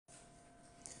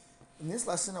In this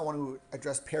lesson, I want to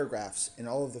address paragraphs and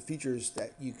all of the features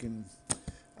that you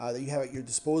have at your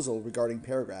disposal regarding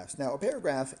paragraphs. Now, a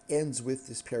paragraph ends with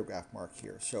this paragraph mark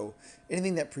here, so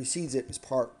anything that precedes it is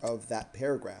part of that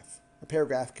paragraph. A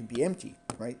paragraph can be empty,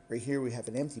 right? Right here we have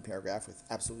an empty paragraph with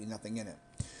absolutely nothing in it.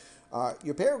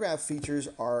 Your paragraph features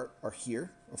are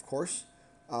here, of course.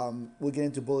 We'll get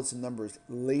into bullets and numbers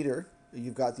later.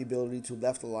 You've got the ability to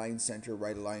left align, center,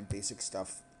 right align, basic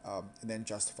stuff, and then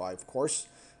justify, of course.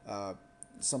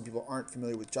 Some people aren't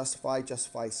familiar with justify.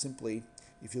 Justify simply,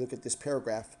 if you look at this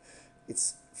paragraph,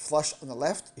 it's flush on the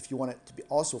left. If you want it to be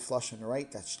also flush on the right,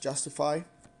 that's justify.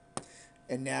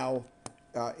 And now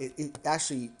it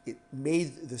actually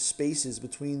made the spaces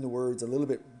between the words a little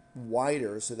bit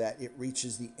wider so that it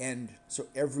reaches the end. So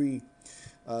every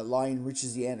line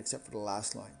reaches the end except for the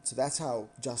last line. So that's how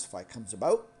justify comes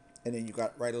about. And then you've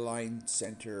got right align,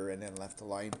 center, and then left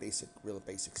align, real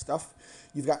basic stuff.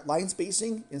 You've got line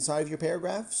spacing inside of your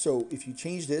paragraph. So if you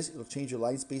change this, it'll change your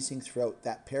line spacing throughout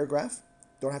that paragraph.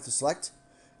 Don't have to select.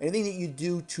 Anything that you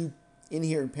do in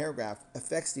here in paragraph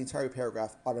affects the entire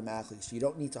paragraph automatically. So you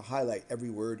don't need to highlight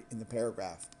every word in the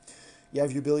paragraph. You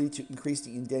have your ability to increase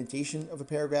the indentation of a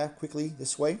paragraph quickly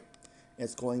this way. And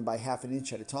it's going by 1/2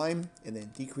 inch at a time, and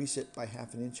then decrease it by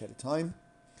 1/2 inch at a time.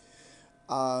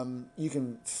 You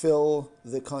can fill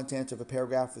the content of a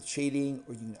paragraph with shading,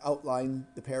 or you can outline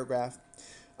the paragraph.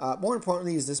 More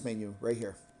importantly is this menu right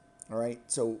here. All right,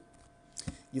 so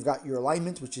you've got your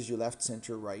alignment, which is your left,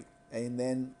 center, right, and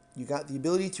then you got the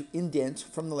ability to indent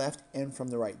from the left and from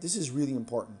the right. This is really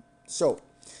important. So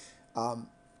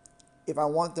if I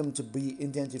want them to be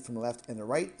indented from the left and the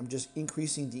right, I'm just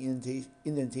increasing the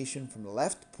indentation from the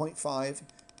left 0.5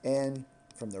 and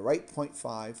from the right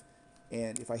 0.5.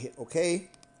 And if I hit OK,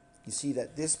 you see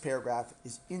that this paragraph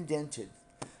is indented.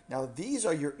 Now, these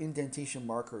are your indentation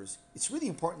markers. It's really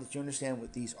important that you understand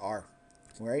what these are,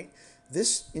 right?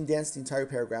 This indents the entire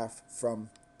paragraph from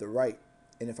the right.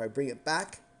 And if I bring it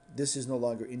back, this is no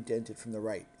longer indented from the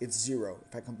right. It's 0.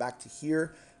 If I come back to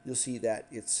here, you'll see that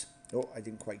it's, oh, I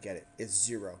didn't quite get it. It's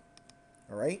 0.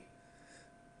 All right?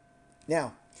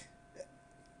 Now,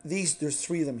 there's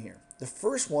 3 of them here. The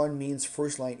first one means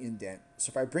first line indent.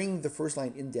 So if I bring the first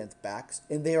line indent back,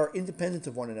 and they are independent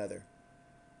of one another,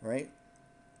 right?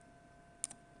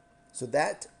 So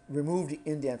that removed the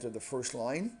indent of the first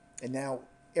line, and now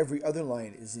every other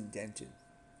line is indented.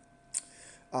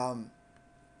 I'm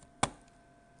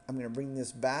going to bring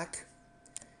this back.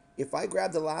 If I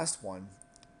grab the last one,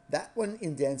 that one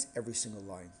indents every single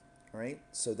line, right?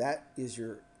 So that is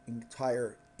your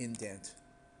entire indent.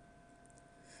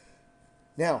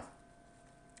 Now,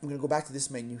 I'm going to go back to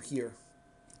this menu here.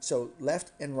 So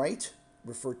left and right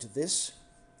refer to this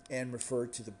and refer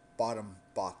to the bottom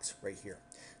box right here.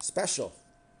 Special,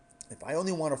 if I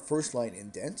only want a first line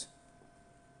indent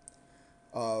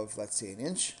of, let's say, 1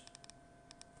 inch,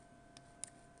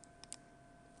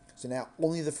 so now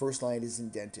only the first line is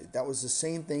indented. That was the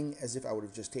same thing as if I would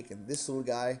have just taken this little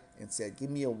guy and said,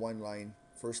 give me a 1 line,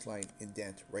 first line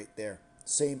indent right there.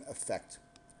 Same effect,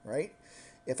 right?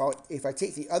 If I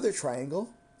take the other triangle,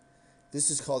 this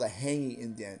is called a hanging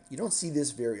indent. You don't see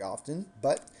this very often,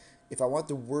 but if I want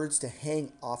the words to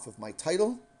hang off of my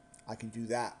title, I can do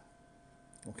that.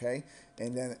 Okay?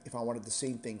 And then if I wanted the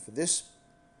same thing for this,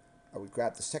 I would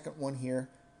grab the second one here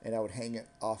and I would hang it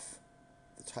off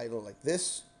the title like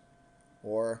this,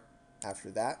 or after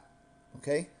that.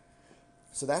 Okay?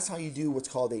 So that's how you do what's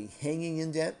called a hanging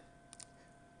indent.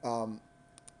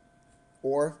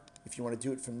 Or if you want to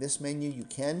do it from this menu, you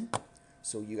can.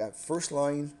 So you got first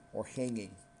line or hanging.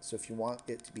 So if you want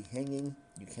it to be hanging,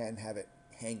 you can have it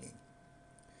hanging.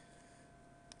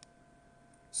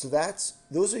 So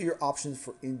those are your options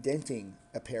for indenting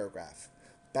a paragraph.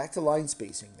 Back to line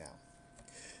spacing now.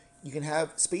 You can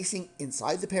have spacing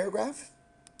inside the paragraph.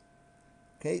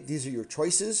 Okay, these are your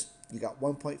choices. You got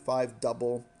 1.5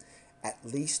 double at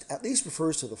least. At least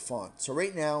refers to the font. So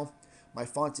right now, my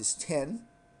font is 10.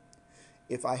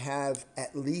 If I have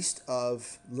at least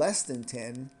of less than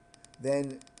 10,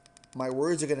 then my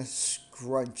words are going to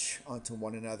scrunch onto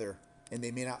one another and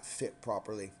they may not fit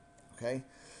properly. Okay,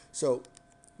 so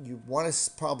you want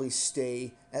to probably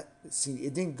stay at, see,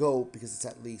 it didn't go because it's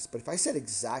at least, but if I said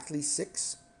exactly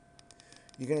 6,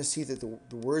 you're going to see that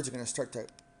the words are going to start to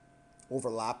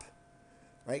overlap,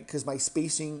 right? Because my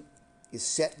spacing is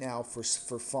set now for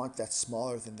font that's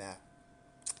smaller than that.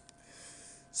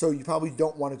 So you probably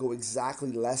don't want to go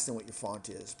exactly less than what your font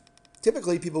is.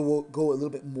 Typically, people will go a little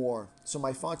bit more. So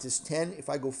my font is 10. If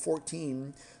I go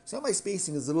 14, so now my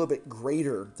spacing is a little bit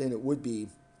greater than it would be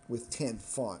with 10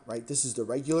 font, right? This is the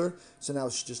regular, so now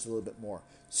it's just a little bit more.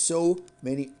 So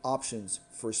many options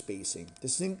for spacing.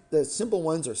 The simple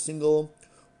ones are single,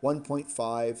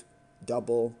 1.5,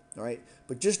 double, all right?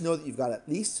 But just know that you've got at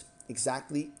least,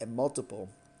 exactly, and multiple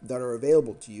that are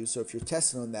available to you. So if you're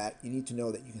testing on that, you need to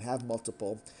know that you can have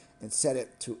multiple and set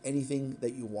it to anything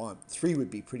that you want. 3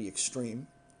 would be pretty extreme,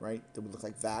 right? That would look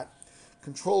like that.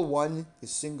 Control 1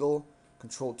 is single,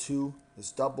 Control 2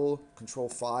 is double, Control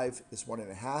 5 is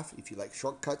 1.5 if you like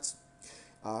shortcuts.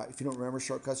 If you don't remember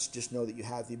shortcuts, just know that you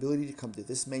have the ability to come to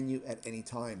this menu at any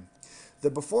time. The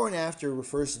before and after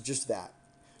refers to just that.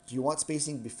 Do you want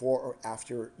spacing before or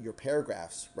after your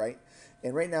paragraphs, right?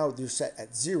 And right now they're set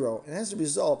at 0, and as a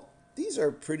result, these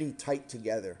are pretty tight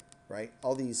together, right?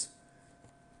 All these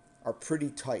are pretty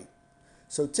tight.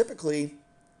 So typically,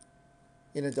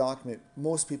 in a document,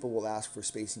 most people will ask for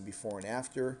spacing before and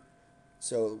after.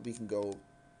 So we can go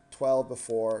 12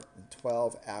 before and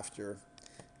 12 after.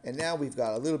 And now we've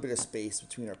got a little bit of space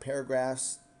between our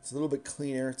paragraphs. It's a little bit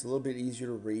cleaner. It's a little bit easier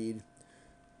to read.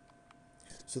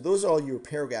 So those are all your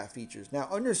paragraph features. Now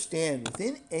understand,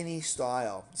 within any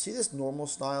style, see this normal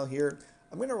style here?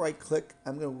 I'm going to right click.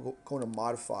 I'm going to go to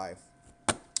modify.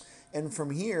 And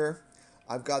from here,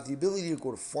 I've got the ability to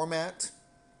go to format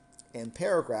and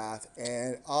paragraph,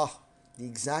 and the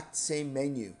exact same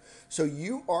menu. So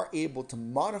you are able to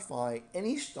modify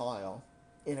any style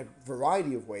in a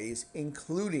variety of ways,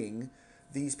 including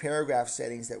these paragraph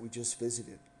settings that we just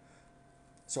visited.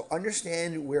 So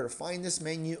understand where to find this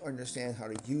menu, understand how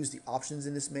to use the options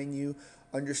in this menu,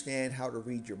 understand how to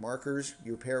read your markers,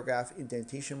 your paragraph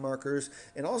indentation markers,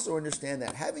 and also understand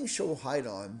that having show hide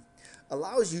on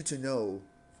allows you to know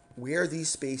where these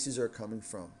spaces are coming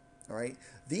from. All right,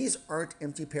 these aren't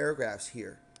empty paragraphs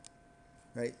here,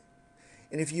 right?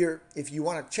 And if you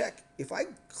want to check, if I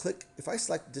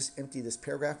select this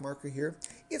paragraph marker here,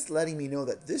 it's letting me know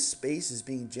that this space is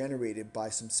being generated by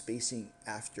some spacing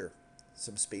after,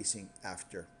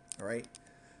 all right?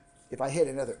 If I hit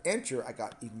another enter, I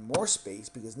got even more space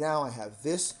because now I have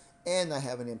this and I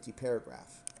have an empty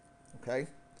paragraph, okay?